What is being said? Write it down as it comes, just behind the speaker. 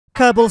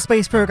Kerbal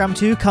Space Program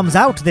 2 comes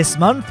out this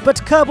month, but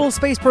Kerbal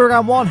Space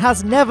Program 1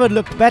 has never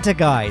looked better,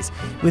 guys.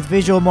 With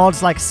visual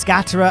mods like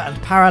Scatterer and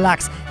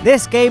Parallax,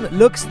 this game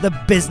looks the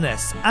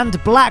business.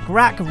 And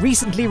BlackRack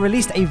recently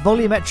released a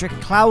volumetric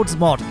clouds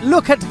mod.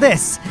 Look at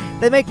this!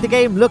 They make the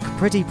game look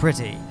pretty.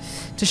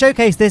 To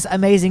showcase this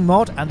amazing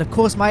mod, and of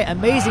course my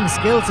amazing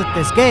skills at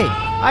this game,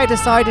 I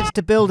decided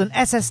to build an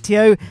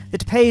SSTO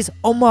that pays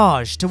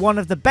homage to one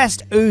of the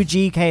best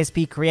OG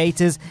KSP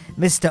creators,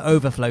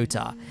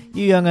 MrOverfloater.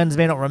 You young'uns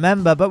may not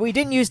remember, but we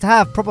didn't used to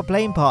have proper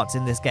plane parts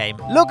in this game.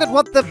 Look at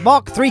what the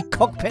Mark III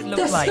cockpit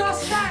looked like!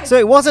 So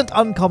it wasn't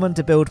uncommon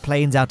to build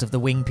planes out of the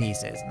wing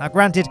pieces. Now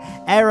granted,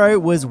 aero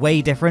was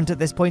way different at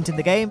this point in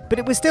the game, but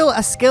it was still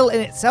a skill in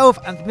itself,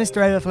 and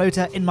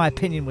MrOverfloater, in my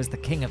opinion, was the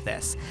king of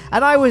this.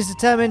 And I was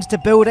determined to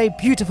build a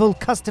beautiful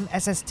custom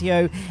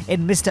SSTO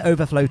in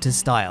MrOverfloater's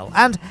style,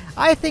 and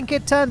I think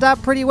it turned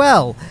out pretty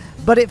well.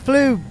 But it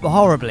flew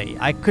horribly.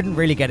 I couldn't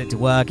really get it to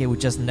work, it would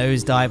just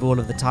nosedive all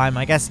of the time.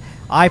 I guess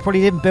I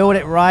probably didn't build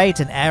it right,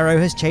 and aero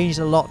has changed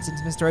a lot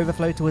since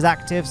MrOverfloater was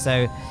active,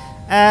 so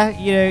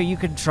you know, you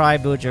can try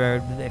build your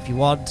own if you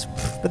want.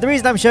 But the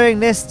reason I'm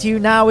showing this to you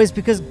now is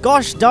because,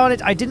 gosh darn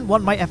it, I didn't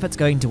want my efforts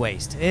going to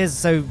waste.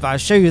 So I'll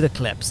show you the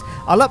clips.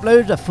 I'll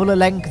upload a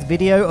fuller-length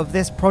video of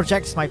this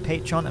project to my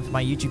Patreon and for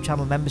my YouTube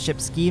channel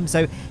membership scheme.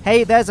 So,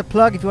 hey, there's a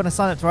plug if you want to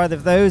sign up for either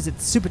of those.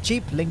 It's super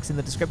cheap, links in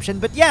the description.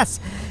 But yes,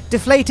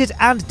 deflated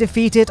and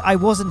defeated, I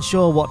wasn't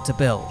sure what to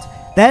build.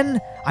 Then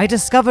I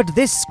discovered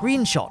this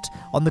screenshot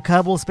on the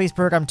Kerbal Space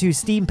Program 2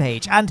 Steam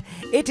page, and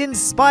it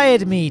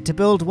inspired me to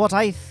build what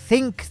I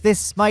think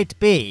this might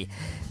be.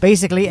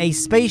 Basically, a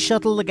space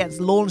shuttle that gets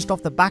launched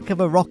off the back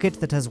of a rocket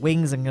that has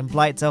wings and can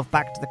fly itself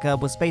back to the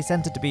Kerbal Space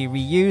Center to be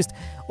reused,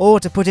 or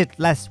to put it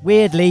less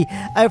weirdly,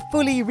 a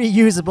fully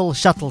reusable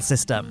shuttle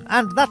system.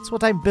 And that's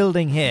what I'm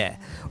building here.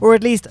 Or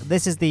at least,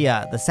 this is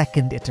the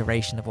second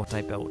iteration of what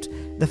I built.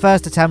 The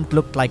first attempt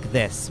looked like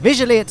this.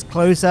 Visually, it's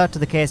closer to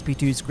the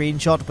KSP2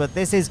 screenshot, but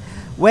this is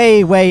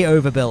way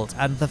overbuilt,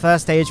 and the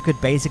first stage could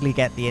basically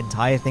get the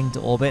entire thing to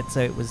orbit, so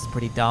it was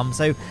pretty dumb.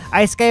 So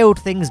I scaled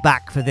things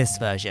back for this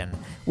version.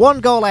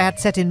 One goal I had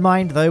set in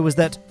mind, though, was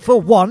that, for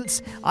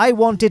once, I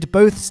wanted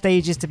both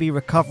stages to be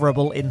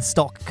recoverable in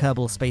stock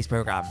Kerbal Space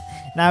Program.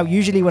 Now,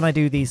 usually when I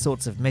do these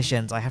sorts of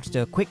missions, I have to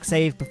do a quick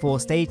save before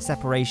stage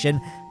separation,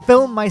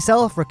 film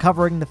myself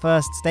recovering the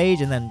first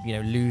stage, and then,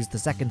 lose the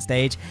second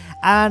stage,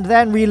 and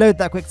then reload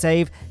that quick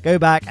save, go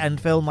back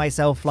and film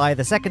myself fly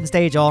the second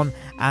stage on,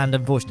 and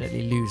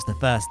unfortunately lose the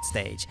first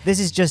stage. This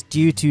is just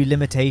due to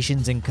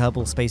limitations in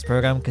Kerbal Space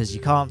Program, because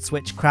you can't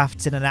switch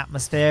crafts in an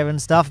atmosphere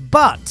and stuff,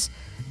 but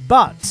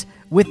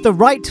with the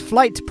right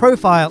flight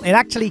profile, it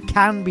actually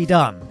can be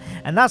done.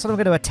 And that's what I'm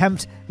going to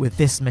attempt with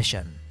this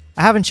mission.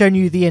 I haven't shown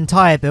you the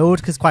entire build,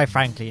 because quite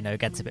frankly, it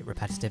gets a bit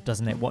repetitive,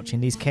 doesn't it, watching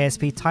these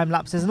KSP time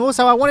lapses. And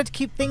also, I wanted to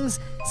keep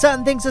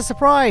certain things a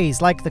surprise,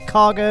 like the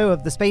cargo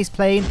of the space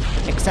plane,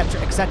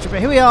 etc, etc. But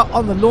here we are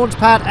on the launch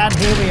pad, and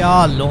here we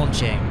are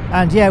launching.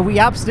 And yeah, we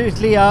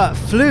absolutely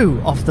flew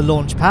off the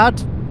launch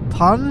pad.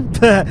 Pun?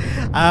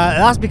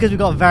 That's because we've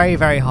got a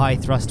very high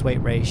thrust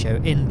weight ratio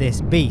in this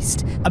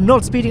beast. I'm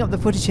not speeding up the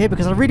footage here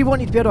because I really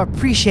want you to be able to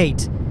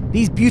appreciate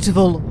these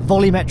beautiful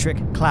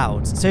volumetric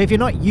clouds. So if you're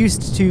not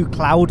used to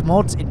cloud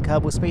mods in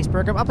Kerbal Space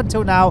Program, up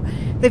until now,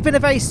 they've been a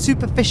very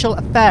superficial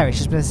affair. It's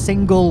just been a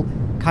single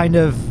kind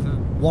of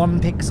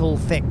 1 pixel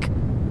thick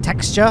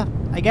texture,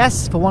 I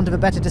guess, for want of a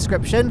better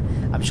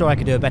description. I'm sure I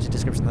could do a better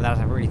description than that if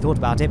I really thought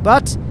about it,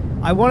 but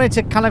I wanted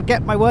to kind of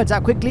get my words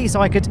out quickly so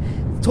I could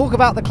talk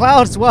about the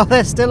clouds while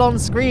they're still on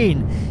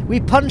screen. We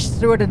punched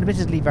through an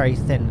admittedly very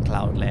thin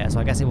cloud layer, so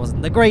I guess it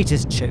wasn't the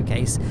greatest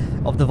showcase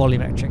of the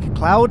volumetric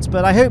clouds,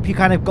 but I hope you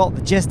kind of got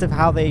the gist of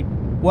how they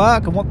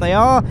work and what they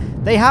are.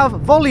 They have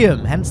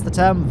volume, hence the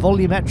term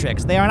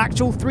volumetrics. They are an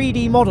actual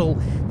 3D model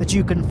that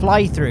you can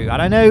fly through, and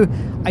I know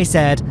I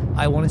said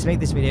I wanted to make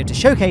this video to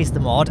showcase the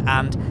mod,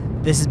 and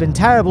this has been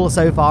terrible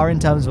so far in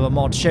terms of a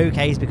mod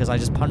showcase because I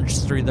just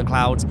punched through the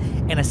clouds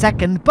in a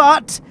second,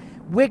 but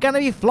we're going to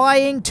be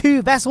flying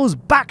 2 vessels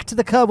back to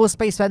the Kerbal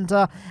Space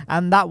Center,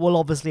 and that will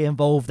obviously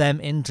involve them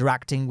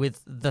interacting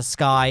with the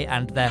sky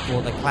and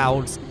therefore the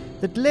clouds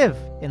that live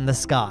in the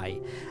sky.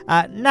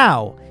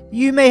 Now,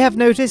 you may have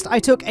noticed I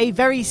took a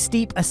very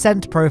steep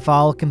ascent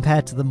profile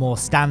compared to the more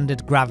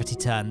standard gravity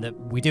turn that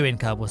we do in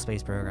Kerbal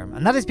Space Program,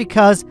 and that is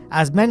because,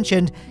 as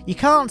mentioned, you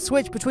can't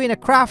switch between a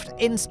craft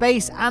in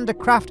space and a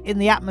craft in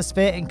the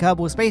atmosphere in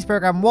Kerbal Space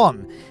Program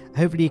 1.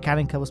 Hopefully you can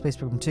in Kerbal Space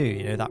Program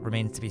 2, that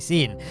remains to be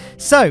seen.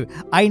 So,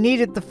 I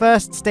needed the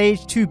first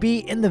stage to be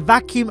in the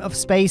vacuum of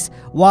space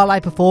while I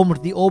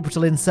performed the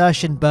orbital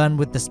insertion burn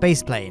with the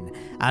spaceplane,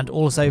 and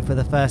also for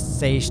the first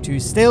stage to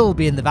still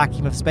be in the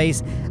vacuum of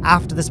space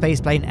after the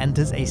spaceplane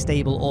enters a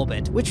stable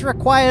orbit, which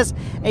requires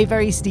a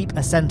very steep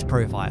ascent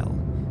profile.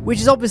 which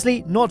is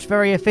obviously not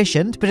very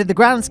efficient, but in the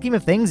grand scheme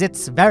of things,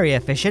 it's very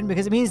efficient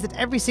because it means that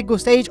every single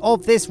stage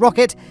of this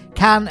rocket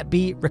can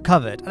be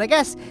recovered. And I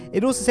guess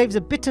it also saves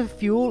a bit of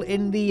fuel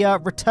in the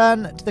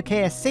return to the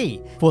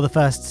KSC for the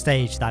first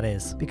stage, that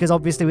is, because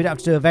obviously we don't have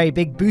to do a very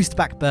big boost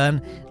back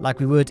burn like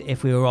we would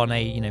if we were on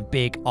a,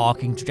 big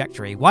arcing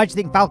trajectory. Why do you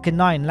think Falcon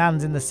 9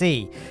 lands in the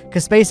sea?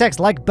 Because SpaceX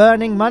like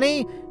burning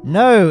money?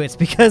 No, it's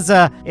because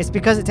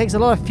it takes a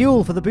lot of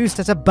fuel for the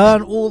booster to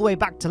burn all the way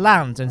back to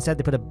land. So instead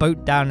they put a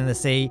boat down in the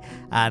sea,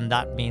 and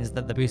that means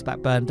that the boost back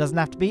burn doesn't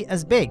have to be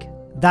as big.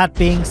 That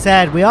being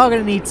said, we are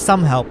going to need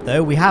some help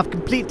though. We have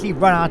completely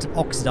run out of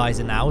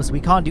oxidizer now, so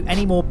we can't do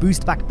any more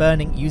boost back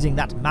burning using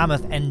that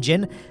mammoth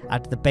engine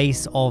at the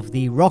base of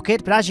the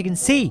rocket. But as you can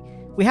see,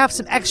 we have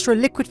some extra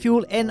liquid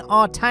fuel in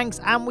our tanks,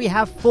 and we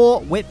have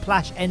 4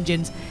 Whiplash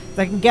engines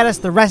that can get us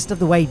the rest of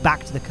the way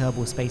back to the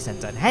Kerbal Space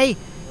Center. And hey,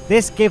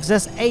 this gives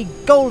us a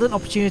golden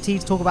opportunity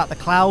to talk about the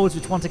clouds,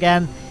 which once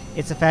again,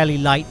 it's a fairly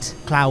light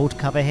cloud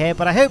cover here,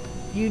 but I hope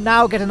you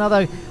now get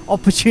another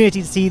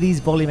opportunity to see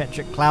these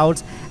volumetric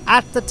clouds.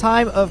 At the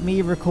time of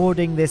me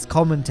recording this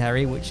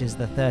commentary, which is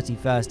the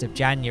 31st of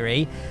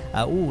January,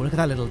 look at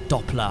that little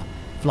Doppler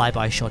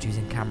flyby shot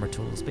using camera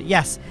tools. But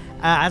yes,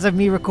 as of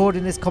me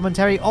recording this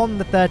commentary on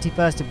the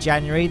 31st of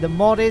January, the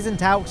mod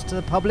isn't out to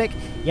the public.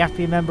 You have to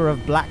be a member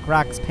of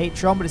BlackRack's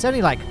Patreon, but it's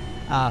only like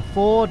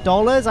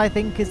 $4, I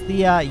think, is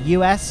the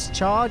US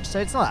charge, so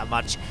it's not that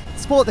much.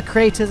 Support the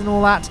creators and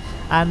all that,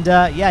 and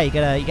yeah, you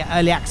get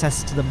early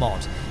access to the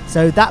mod.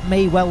 So that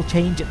may well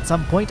change at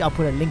some point. I'll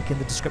put a link in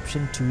the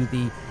description to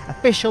the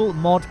official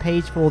mod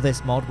page for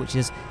this mod, which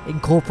is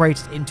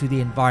incorporated into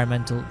the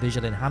environmental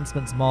visual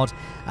enhancements mod,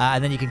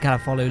 and then you can kind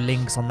of follow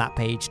links on that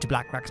page to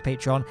BlackRack's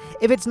Patreon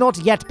if it's not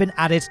yet been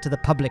added to the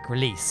public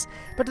release.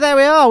 But there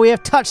we are, we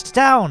have touched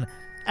down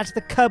at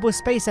the Kerbal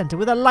Space Center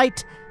with a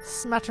light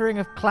smattering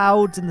of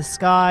clouds in the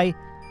sky.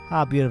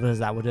 How beautiful is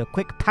that? We'll do a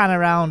quick pan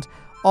around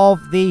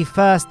of the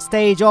first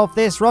stage of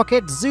this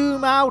rocket,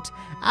 zoom out,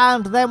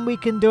 and then we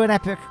can do an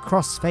epic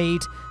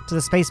crossfade to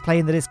the space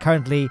plane that is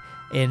currently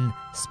in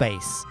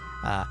space.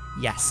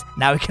 Yes,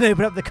 now we can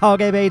open up the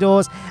cargo bay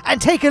doors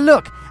and take a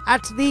look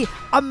at the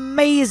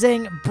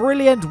amazing,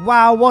 brilliant,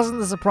 wow, wasn't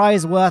the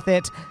surprise worth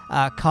it,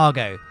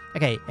 cargo.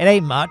 Okay, it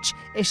ain't much,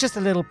 it's just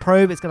a little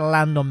probe, it's going to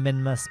land on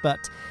Minmus, but,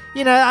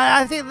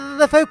 I think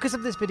the focus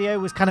of this video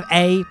was kind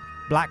of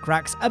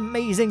BlackRack's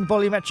amazing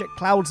volumetric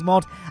clouds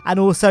mod, and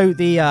also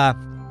the,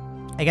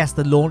 I guess,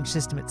 the launch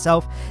system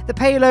itself. The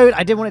payload,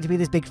 I didn't want it to be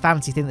this big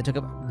fancy thing that took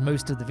up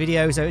most of the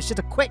video, so it's just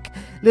a quick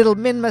little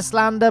Minmus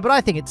lander, but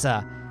I think it's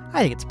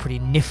pretty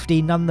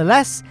nifty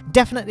nonetheless.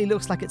 Definitely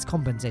looks like it's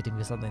compensating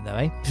for something though,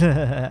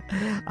 eh?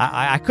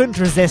 I couldn't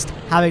resist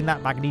having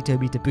that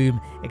magnetometer boom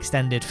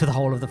extended for the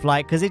whole of the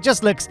flight, because it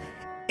just looks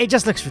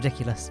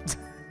ridiculous.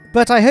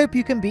 But I hope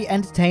you can be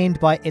entertained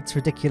by its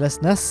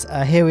ridiculousness.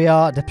 Here we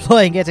are,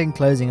 deploying it and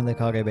closing the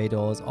cargo bay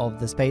doors of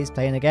the space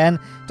plane again.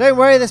 Don't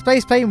worry, the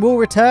space plane will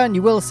return.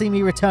 You will see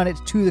me return it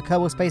to the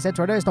Kerbal Space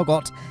Center. I know it's not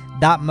got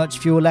that much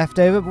fuel left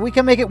over, but we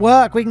can make it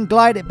work. We can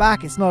glide it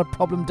back. It's not a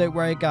problem. Don't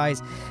worry,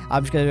 guys.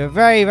 I'm just going to do a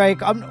very,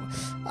 I'm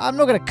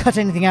not going to cut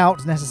anything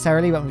out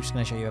necessarily, but I'm just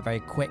going to show you a very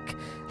quick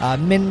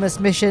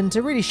Minmus mission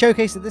to really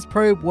showcase that this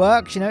probe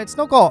works. It's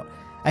not got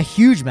a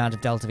huge amount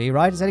of delta V,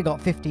 right? It's only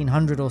got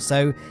 1,500 or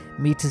so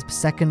meters per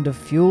second of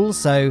fuel,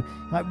 so you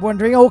might be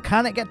wondering, oh,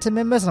 can it get to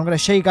Minmus? And I'm going to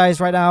show you guys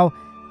right now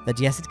that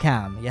yes, it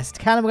can. Yes, it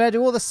can, and we're going to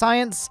do all the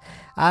science,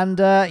 and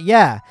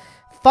yeah.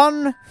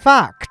 Fun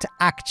fact,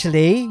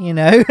 actually,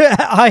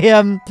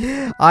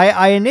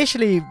 I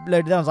initially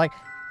loaded down, I was like,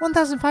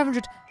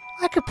 1,500,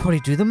 I could probably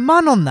do the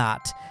mun on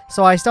that.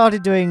 So I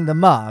started doing the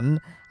mun,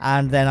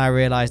 and then I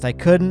realized I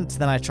couldn't.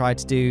 Then I tried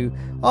to do,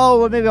 oh,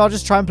 well, maybe I'll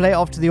just try and play it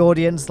off to the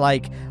audience,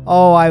 like,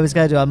 oh, I was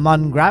going to do a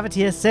mun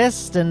gravity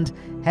assist, and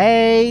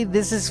hey,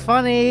 this is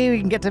funny, we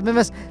can get to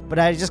Minmus, but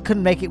I just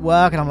couldn't make it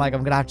work, and I'm like,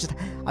 I'm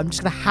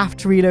just gonna have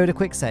to reload a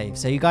quick save.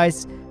 So you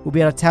guys will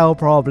be able to tell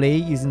probably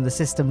using the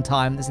system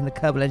time that's in the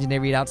Kerbal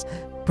Engineer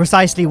readouts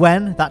precisely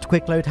when that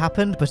quick load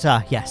happened, but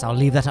yes, I'll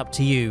leave that up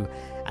to you.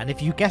 And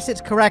if you guess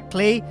it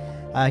correctly,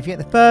 if you get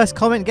the first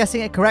comment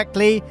guessing it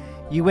correctly,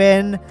 you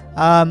win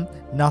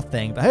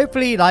nothing. But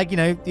hopefully,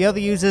 the other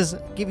users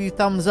give you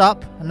thumbs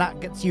up, and that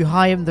gets you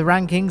high in the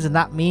rankings, and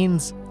that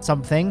means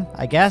something,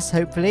 I guess,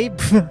 hopefully.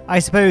 I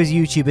suppose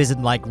YouTube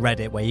isn't like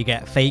Reddit, where you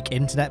get fake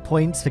internet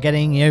points for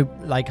getting,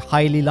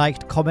 highly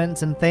liked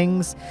comments and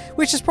things,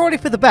 which is probably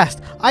for the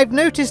best. I've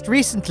noticed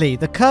recently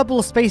the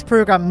Kerbal Space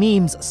Program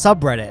memes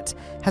subreddit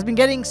has been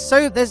getting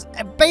there's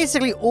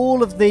basically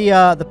all of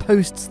the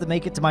posts that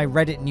make it to my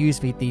Reddit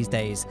newsfeed these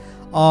days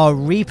are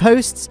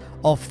reposts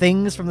of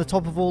things from the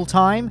top of all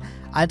time.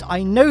 And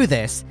I know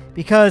this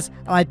because,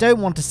 and I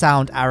don't want to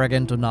sound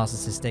arrogant or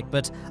narcissistic,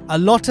 but a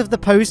lot of the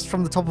posts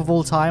from the top of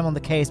all time on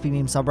the KSP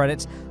meme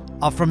subreddit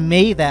are from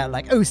me. They're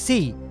like,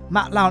 OC,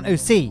 Matt Lowne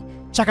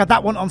OC, check out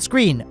that one on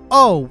screen.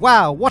 Oh,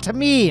 wow, what a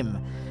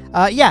meme.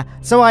 Yeah,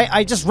 so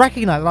I just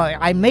recognize,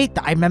 I made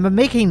that, I remember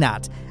making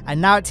that,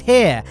 and now it's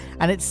here,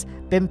 and it's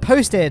been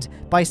posted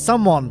by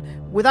someone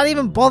without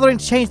even bothering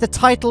to change the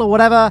title or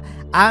whatever.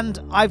 And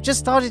I've just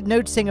started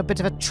noticing a bit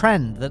of a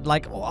trend that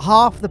like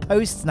half the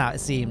posts now, it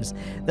seems,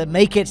 that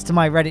make it to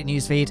my Reddit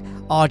newsfeed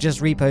are just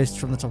reposts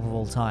from the top of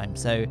all time.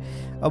 So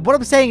what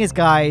I'm saying is,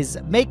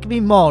 guys, make me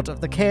mod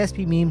of the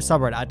KSP meme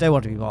subreddit. I don't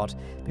want to be mod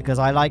because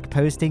I like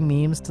posting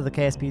memes to the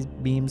KSP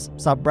memes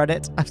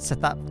subreddit. I've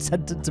said that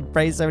sentence and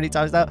phrase so many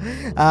times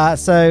now.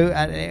 So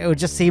it would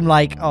just seem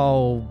like,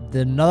 oh,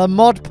 another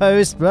mod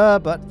post, blah,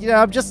 but you know,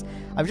 I just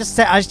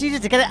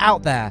needed to get it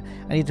out there.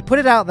 I need to put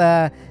it out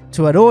there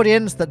to an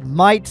audience that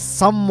might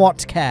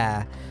somewhat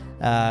care.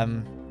 I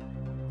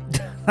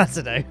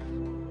don't know.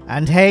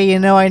 And hey, you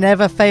know, I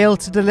never fail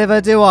to deliver,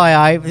 do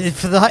I?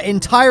 For the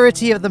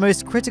entirety of the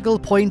most critical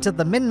point of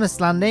the Minmus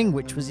landing,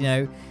 which was, you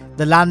know,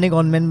 the landing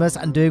on Minmus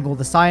and doing all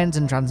the science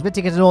and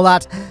transmitting it and all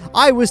that,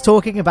 I was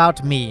talking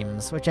about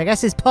memes, which I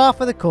guess is par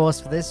for the course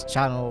for this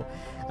channel.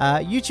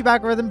 YouTube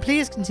algorithm,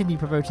 please continue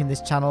promoting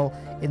this channel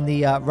in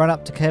the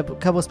run-up to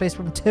Kerbal Space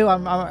Program 2.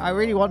 I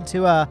really want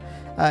to,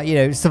 you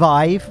know,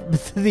 survive.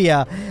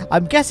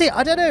 I'm guessing,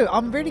 I don't know,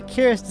 I'm really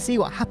curious to see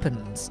what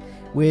happens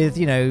with,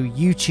 you know,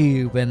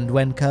 YouTube and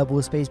when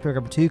Kerbal Space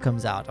Program 2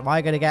 comes out. Am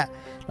I going to get,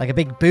 like, a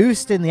big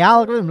boost in the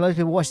algorithm? Loads of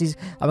people watch these.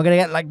 Am I going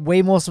to get, like,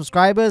 way more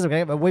subscribers? Am I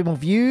going to get way more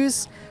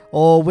views?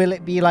 Or will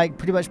it be, like,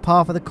 pretty much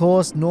par for the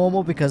course,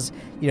 normal? Because,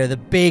 you know, the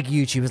big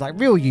YouTubers, like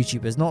real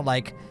YouTubers, not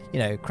like, you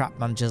know, crap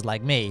munchers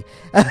like me,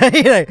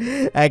 you know,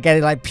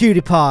 getting, like,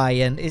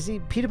 PewDiePie. And is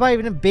PewDiePie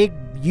even a big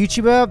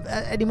YouTuber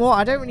anymore?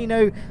 I don't really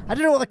know. I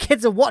don't know what the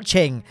kids are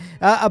watching.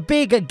 A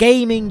big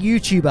gaming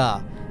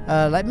YouTuber.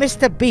 Like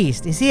Mr.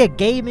 Beast, is he a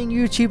gaming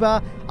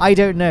YouTuber? I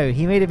don't know.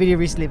 He made a video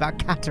recently about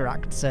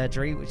cataract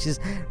surgery, which is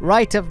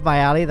right up my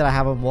alley that I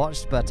haven't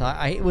watched, but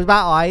it was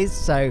about eyes,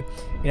 so,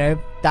 you know,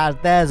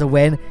 there's a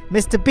win.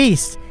 Mr.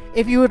 Beast,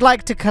 if you would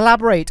like to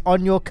collaborate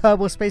on your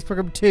Kerbal Space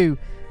Program 2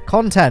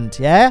 content,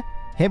 yeah?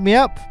 Hit me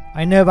up.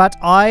 I know about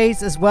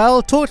eyes as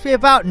well. Talk to me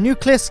about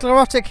nuclear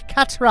sclerotic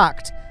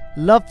cataract.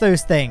 Love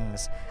those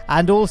things.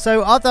 And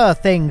also other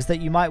things that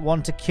you might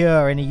want to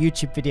cure in a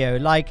YouTube video,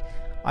 like,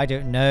 I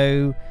don't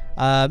know,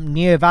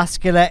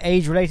 neovascular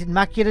age-related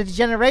macular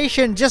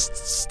degeneration. Just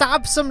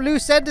stab some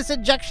loose endus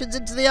injections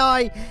into the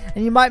eye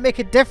and you might make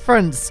a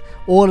difference.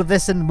 All of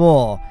this and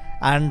more.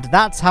 And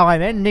that's how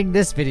I'm ending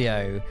this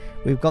video.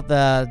 We've got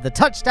the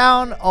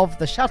touchdown of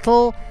the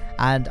shuttle,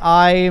 and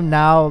I'm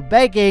now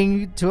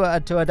begging to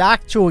an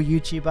actual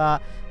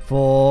YouTuber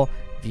for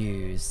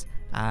views.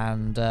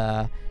 And,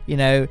 you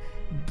know,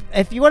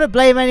 if you want to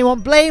blame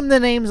anyone, blame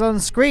the names on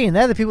screen.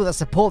 They're the people that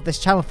support this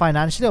channel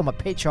financially on my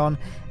Patreon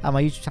and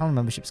my YouTube channel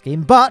membership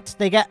scheme. But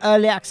they get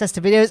early access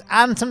to videos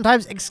and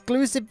sometimes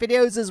exclusive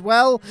videos as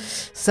well.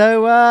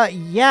 So,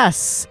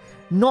 yes,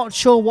 not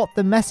sure what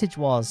the message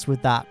was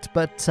with that.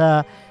 But,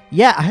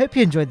 yeah, I hope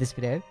you enjoyed this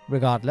video,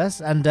 regardless.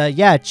 And,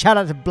 yeah, shout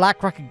out to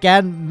BlackRack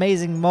again.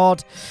 Amazing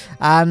mod.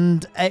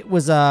 And it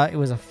was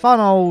a fun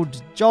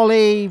old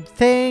jolly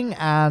thing.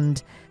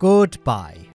 And goodbye.